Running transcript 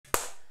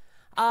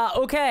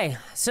Okay,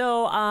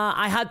 so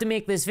I had to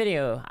make this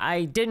video.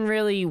 I didn't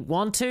really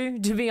want to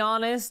be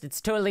honest. It's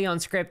totally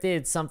unscripted.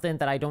 It's something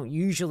that I don't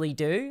usually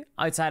do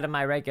outside of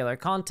my regular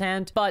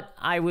content. But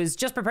I was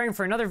just preparing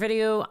for another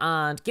video,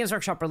 and Games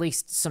Workshop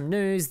released some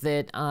news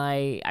that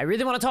I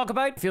really want to talk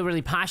about, feel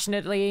really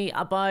passionately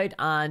about,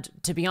 and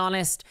to be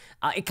honest,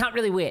 it can't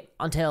really wait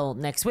until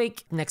next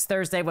week, next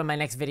Thursday, when my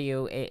next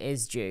video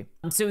is due.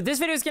 So this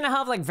video is gonna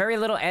have like very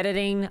little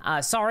editing.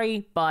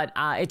 Sorry, but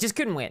it just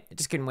couldn't wait. It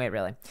just couldn't wait,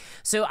 really.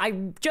 So I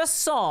just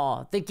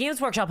saw the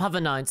Games Workshop have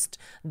announced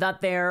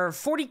that their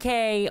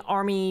 40k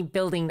army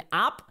building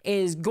app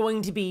is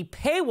going to be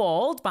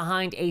paywalled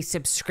behind a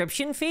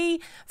subscription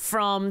fee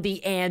from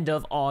the end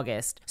of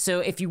August. So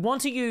if you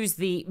want to use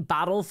the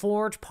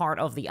Battleforge part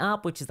of the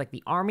app, which is like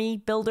the army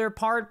builder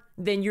part,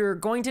 then you're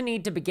going to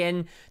need to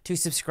begin to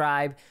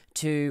subscribe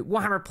to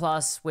Warhammer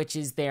Plus, which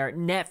is their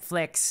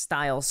Netflix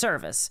style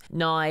service.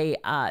 Now,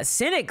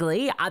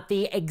 cynically, at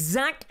the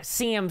exact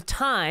same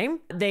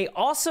time, they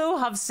also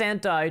have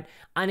sent out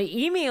an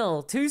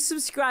email to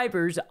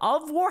subscribers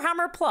of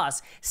Warhammer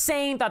Plus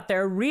saying that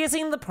they're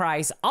raising the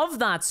price of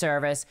that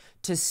service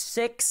to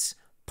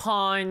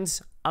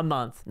 £6 a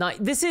month. Now,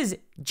 this is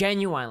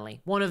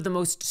genuinely one of the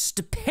most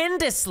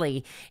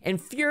stupendously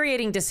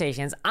infuriating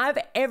decisions I've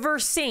ever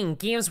seen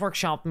Games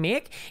Workshop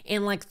make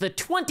in like the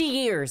 20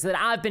 years that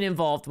I've been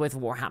involved with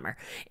Warhammer.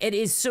 It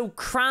is so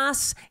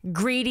crass,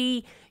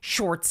 greedy,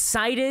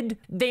 short-sighted.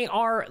 They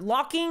are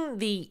locking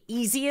the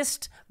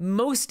easiest,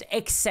 most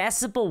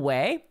accessible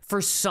way for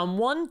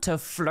someone to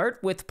flirt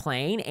with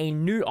playing a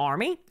new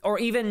army, or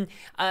even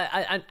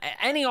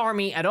any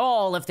army at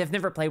all if they've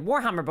never played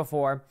Warhammer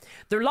before.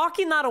 They're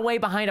locking that away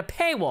behind a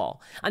paywall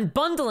and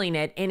bundling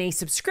it in a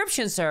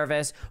subscription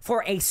service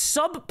for a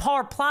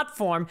subpar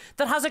platform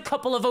that has a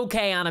couple of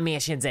okay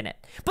animations in it.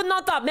 But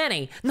not that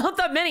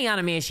many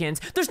animations.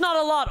 There's not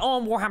a lot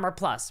on Warhammer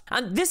Plus.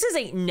 And this is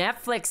a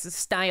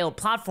Netflix-style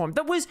platform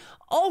that was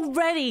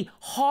already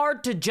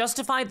hard to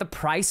justify the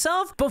price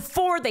of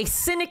before they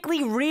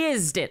cynically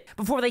raised it.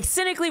 Before they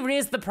cynically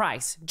raised the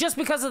price, just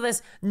because of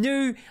this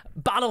new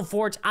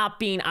Battleforge app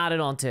being added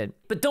onto it.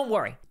 But don't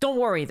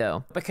worry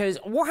though, because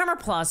Warhammer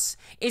Plus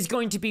is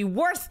going to be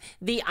worth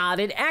the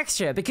added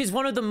extra, because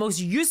one of the most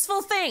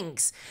useful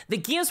things the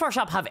Games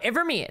Workshop have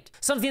ever made,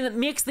 something that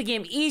makes the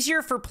game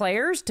easier for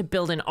players to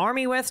build an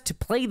army with, to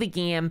play the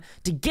game,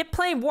 to get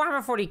playing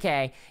Warhammer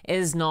 40k,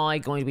 is now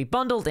going to be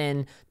bundled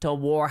in to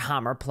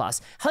Warhammer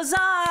Plus.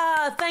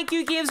 Huzzah! Thank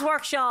you, Games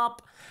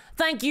Workshop!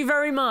 Thank you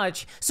very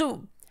much.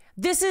 So,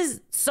 this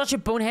is such a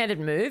boneheaded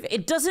move.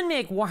 It doesn't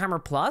make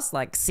Warhammer Plus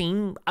like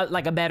seem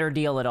like a better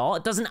deal at all.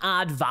 It doesn't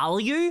add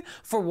value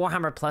for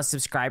Warhammer Plus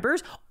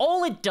subscribers.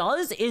 All it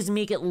does is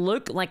make it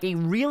look like a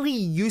really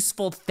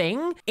useful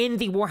thing in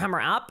the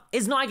Warhammer app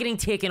is not getting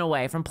taken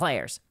away from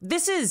players.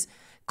 This is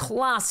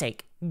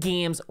classic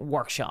Games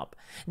Workshop.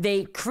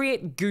 They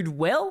create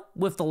goodwill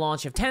with the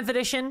launch of 10th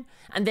edition,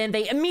 and then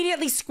they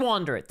immediately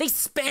squander it. They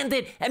spend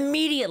it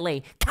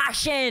immediately,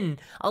 cash in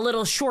a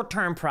little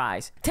short-term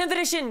prize. 10th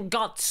edition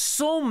got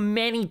so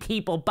many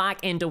people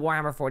back into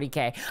Warhammer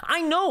 40k.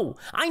 I know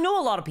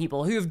a lot of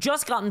people who have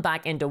just gotten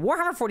back into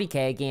Warhammer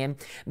 40k again.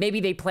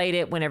 Maybe they played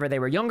it whenever they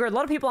were younger. A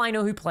lot of people I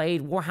know who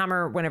played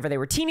Warhammer whenever they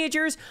were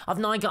teenagers have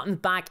now gotten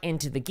back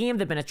into the game.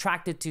 They've been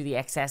attracted to the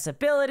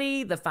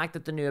accessibility, the fact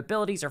that the new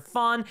abilities are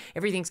fun,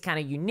 everything's kind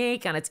of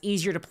unique, and it's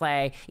easier to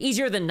play,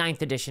 easier than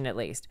 9th edition at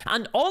least.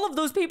 And all of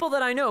those people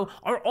that I know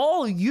are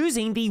all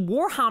using the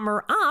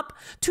Warhammer app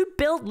to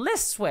build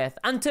lists with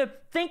and to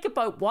think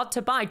about what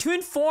to buy, to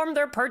inform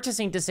their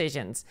purchasing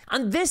decisions.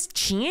 And this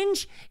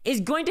change is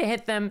going to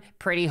hit them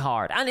pretty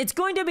hard. And it's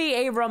going to be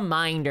a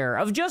reminder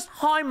of just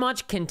how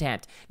much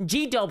contempt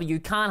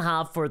GW can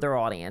have for their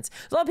audience.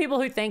 There's a lot of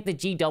people who think that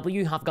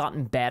GW have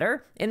gotten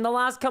better in the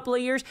last couple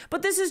of years,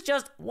 but this is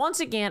just, once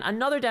again,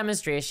 another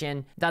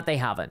demonstration that they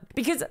haven't.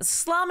 Because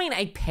slamming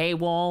a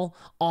paywall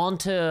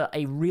onto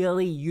a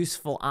really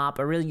useful app,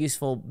 a really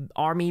useful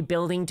army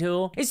building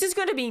tool, it's just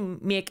going to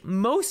make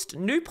most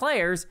new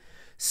players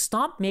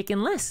stop making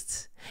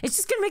lists. It's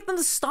just gonna make them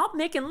stop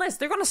making lists.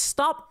 They're gonna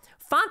stop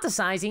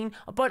fantasizing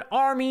about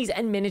armies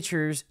and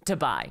miniatures to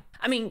buy.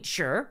 I mean,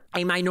 sure,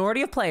 a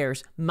minority of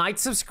players might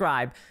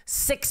subscribe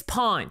 £6,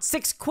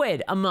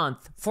 £6 a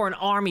month for an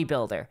army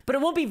builder, but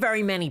it won't be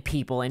very many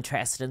people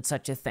interested in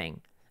such a thing.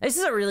 This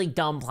is a really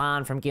dumb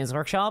plan from Games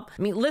Workshop.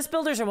 I mean, list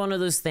builders are one of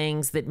those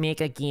things that make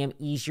a game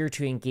easier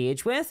to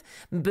engage with,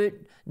 but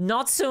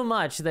not so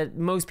much that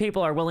most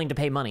people are willing to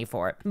pay money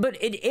for it. But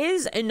it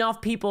is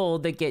enough people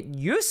that get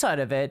use out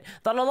of it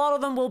that a lot of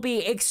them will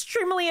be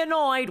extremely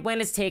annoyed when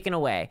it's taken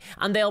away,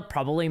 and they'll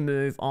probably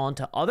move on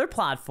to other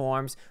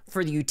platforms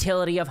for the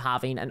utility of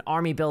having an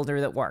army builder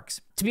that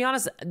works. To be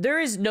honest, there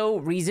is no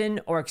reason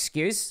or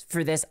excuse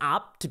for this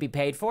app to be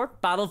paid for.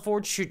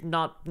 Battleforge should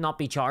not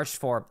be charged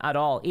for at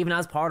all, even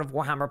as part of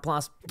Warhammer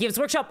Plus. Games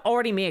Workshop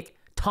already make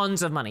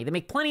tons of money. They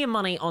make plenty of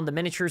money on the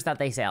miniatures that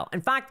they sell.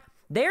 In fact,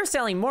 they're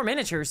selling more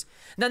miniatures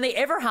than they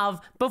ever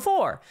have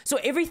before. So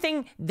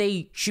everything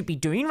they should be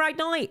doing right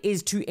now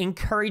is to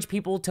encourage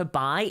people to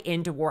buy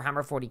into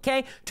Warhammer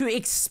 40k to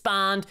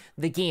expand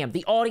the game,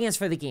 the audience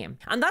for the game.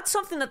 And that's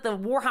something that the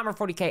Warhammer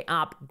 40k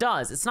app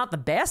does. It's not the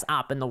best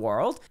app in the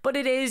world, but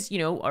it is, you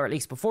know, or at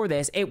least before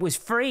this, it was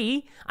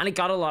free and it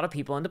got a lot of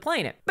people into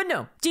playing it. But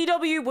no,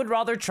 GW would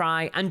rather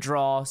try and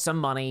draw some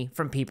money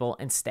from people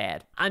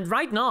instead. And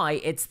right now,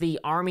 it's the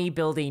army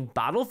building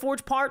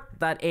Battleforge part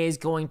that is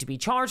going to be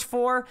charged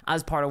for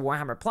as part of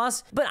Warhammer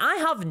Plus. But I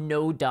have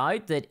no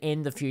doubt that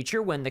in the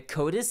future, when the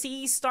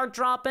codices start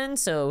dropping,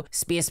 so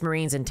Space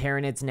Marines and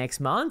Tyranids next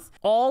month,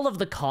 all of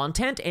the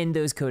content in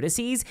those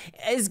codices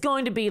is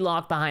going to be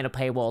locked behind a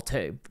paywall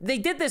too. They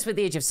did this with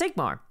Age of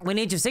Sigmar. When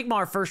Age of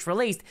Sigmar first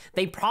released,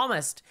 they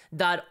promised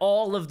that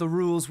all of the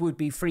rules would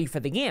be free for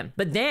the game.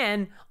 But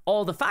then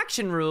all the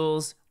faction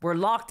rules were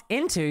locked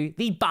into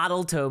the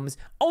battle tomes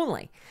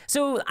only.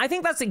 So I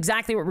think that's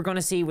exactly what we're going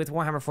to see with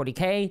Warhammer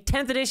 40k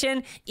 10th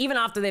edition, even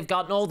after they've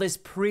gotten all this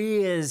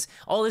praise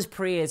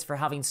for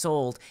having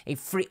sold a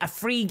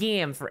free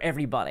game for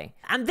everybody.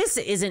 And this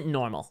isn't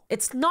normal.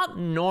 It's not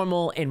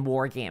normal in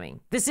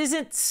wargaming. This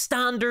isn't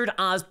standard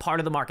as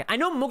part of the market. I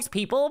know most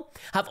people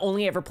have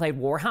only ever played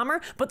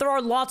Warhammer, but there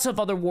are lots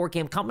of other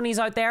wargame companies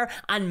out there,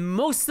 and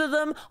most of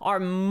them are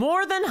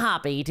more than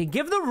happy to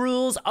give the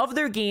rules of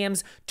their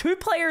games to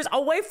players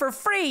away for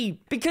free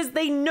because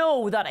they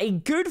know that a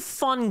good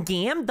fun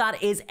game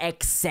that is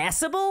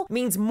accessible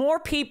means more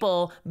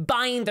people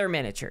buying their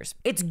miniatures.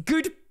 It's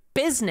good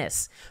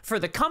business for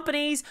the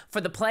companies, for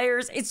the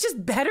players. It's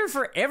just better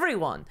for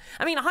everyone.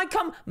 I mean, how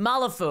come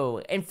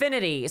Malifaux,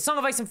 Infinity, Song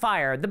of Ice and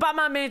Fire, the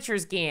Batman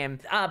Miniatures game,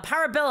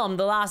 Parabellum,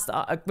 the last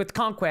with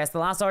Conquest, the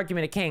Last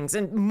Argument of Kings,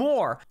 and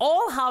more,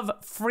 all have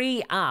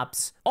free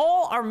apps.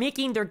 All are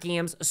making their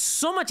games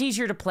so much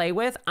easier to play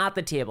with at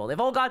the table. They've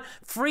all got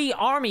free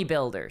army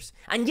builders.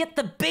 And yet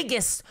the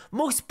biggest,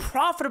 most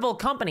profitable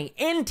company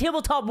in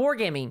tabletop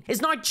wargaming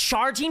is now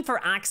charging for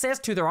access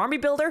to their army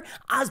builder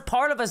as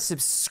part of a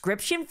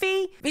subscription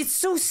fee. It's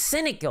so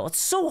cynical. It's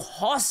so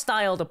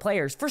hostile to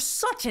players for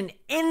such an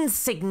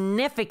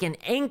insignificant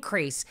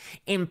increase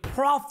in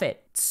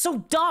profit. It's so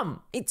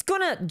dumb. It's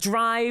gonna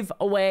drive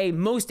away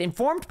most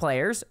informed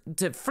players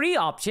to free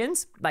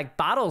options like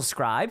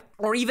Battlescribe,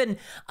 or even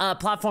a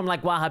platform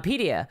like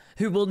Wahapedia,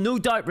 who will no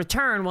doubt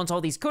return once all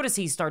these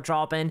codices start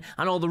dropping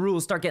and all the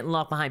rules start getting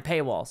locked behind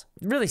paywalls.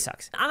 It really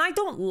sucks. And I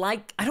don't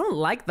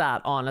like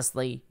that,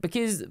 honestly,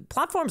 because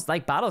platforms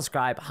like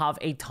Battlescribe have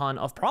a ton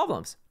of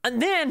problems. And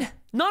then,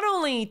 not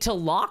only to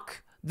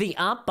lock the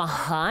app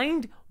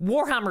behind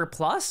Warhammer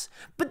Plus,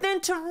 but then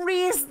to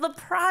raise the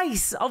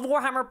price of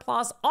Warhammer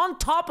Plus on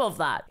top of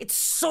that. It's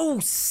so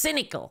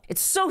cynical.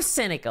 It's so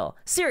cynical.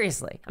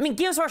 Seriously. I mean,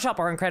 Games Workshop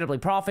are incredibly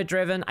profit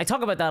driven. I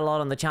talk about that a lot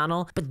on the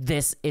channel, but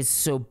this is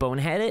so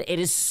boneheaded. It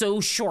is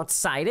so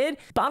short-sighted.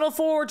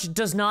 Battleforge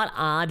does not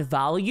add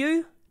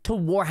value to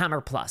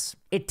Warhammer Plus.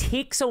 It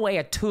takes away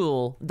a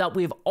tool that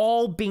we've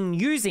all been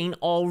using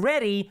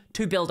already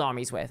to build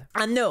armies with.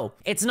 And no,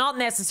 it's not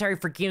necessary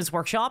for Games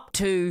Workshop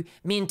to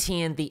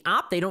maintain the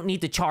app. They don't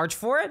need to charge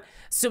for it.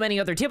 So many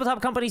other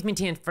tabletop companies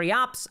maintain free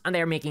apps and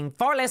they're making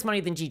far less money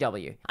than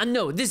GW. And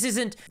no,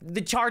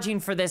 the charging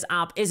for this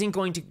app isn't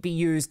going to be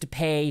used to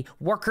pay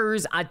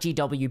workers at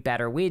GW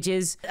better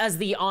wages. As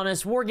the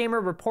Honest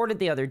Wargamer reported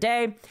the other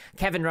day,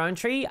 Kevin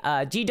Roundtree,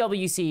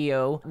 GW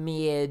CEO,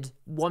 made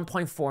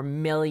 1.4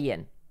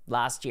 million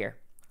last year,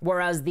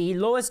 whereas the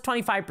lowest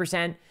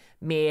 25%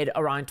 made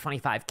around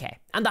 25k.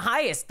 And the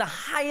highest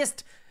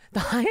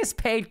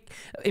paid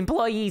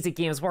employees at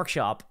Games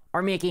Workshop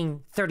are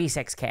making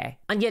 36k.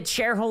 And yet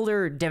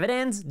shareholder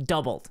dividends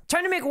doubled.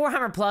 Trying to make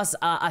Warhammer Plus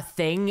a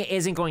thing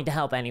isn't going to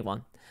help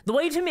anyone. The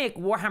way to make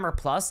Warhammer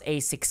Plus a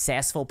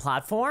successful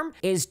platform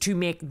is to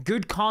make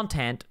good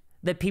content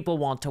that people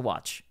want to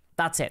watch.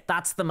 That's it.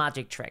 That's the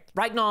magic trick.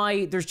 Right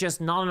now, there's just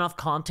not enough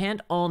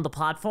content on the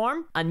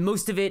platform, and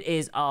most of it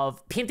is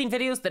of painting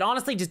videos that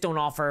honestly just don't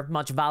offer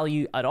much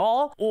value at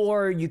all,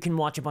 or you can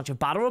watch a bunch of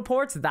battle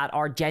reports that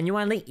are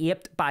genuinely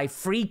aped by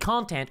free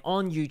content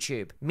on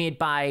YouTube, made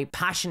by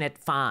passionate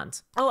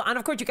fans. Oh, and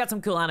of course you got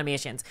some cool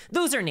animations.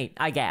 Those are neat,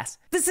 I guess.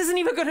 This isn't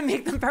even going to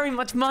make them very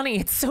much money.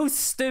 It's so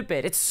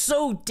stupid. It's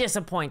so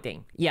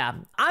disappointing. Yeah,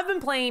 I've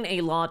been playing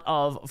a lot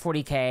of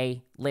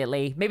 40k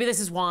lately. Maybe this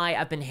is why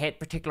I've been hit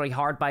particularly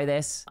hard by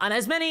this. And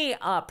as many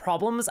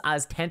problems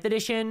as 10th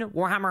edition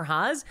Warhammer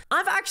has,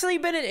 I've actually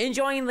been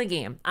enjoying the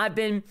game. I've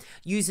been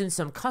using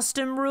some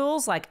custom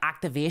rules like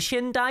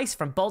activation dice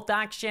from Bolt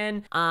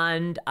Action,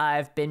 and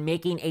I've been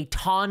making a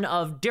ton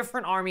of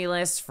different army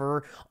lists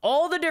for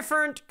all the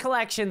different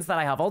collections that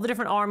I have, all the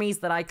different armies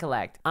that I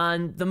collect.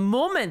 And the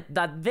moment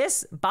that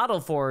this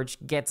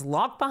Battleforge gets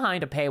locked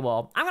behind a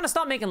paywall, I'm gonna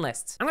stop making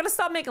lists. I'm gonna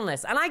stop making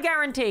lists, and I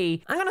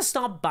guarantee I'm gonna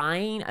stop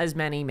buying as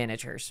many many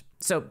miniatures.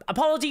 So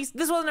apologies,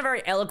 this wasn't a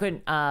very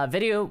eloquent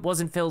video,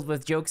 wasn't filled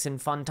with jokes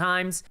and fun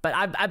times, but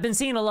I've been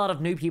seeing a lot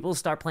of new people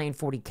start playing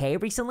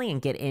 40k recently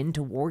and get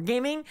into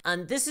wargaming,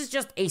 and this is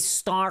just a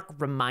stark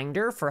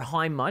reminder for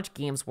how much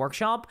Games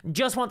Workshop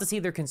just want to see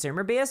their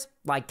consumer base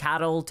like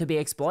cattle to be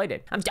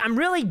exploited. I'm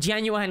really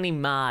genuinely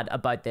mad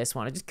about this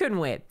one. I just couldn't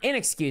wait.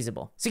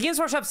 Inexcusable. So Games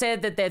Workshop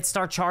said that they'd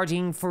start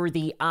charging for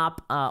the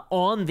app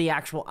on the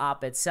actual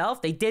app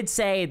itself. They did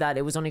say that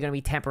it was only going to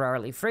be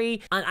temporarily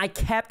free, and I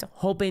kept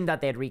hoping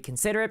that they'd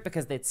reconsider it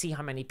because they'd see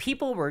how many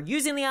people were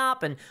using the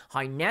app and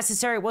how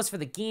necessary it was for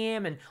the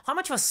game and how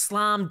much of a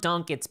slam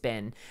dunk it's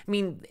been. I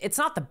mean, it's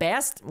not the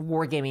best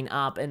wargaming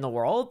app in the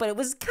world, but it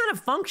was kind of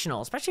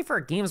functional, especially for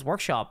a Games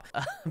Workshop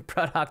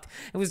product.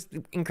 It was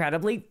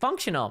incredibly functional.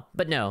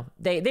 But no,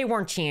 they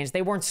weren't changed.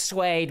 They weren't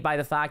swayed by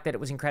the fact that it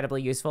was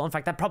incredibly useful. In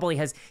fact, that probably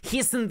has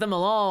hastened them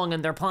along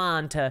in their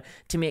plan to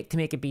make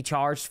it be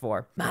charged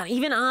for. Man,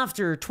 even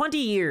after 20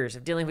 years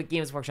of dealing with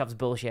Games Workshop's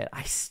bullshit,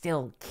 I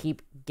still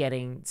keep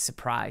getting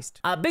surprised.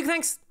 Big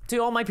thanks to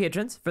all my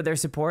patrons for their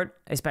support,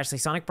 especially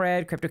Sonic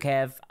Bread, Crypto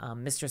Kev,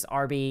 Mistress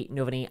Arby,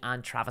 Novani,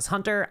 and Travis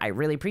Hunter. I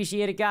really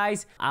appreciate it,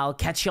 guys. I'll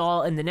catch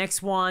y'all in the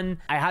next one.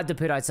 I had to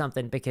put out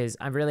something because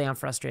I really am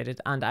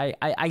frustrated, and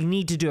I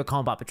need to do a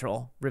Combat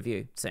Patrol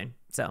review soon.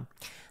 So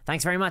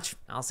thanks very much.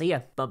 I'll see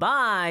ya.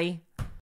 Bye-bye.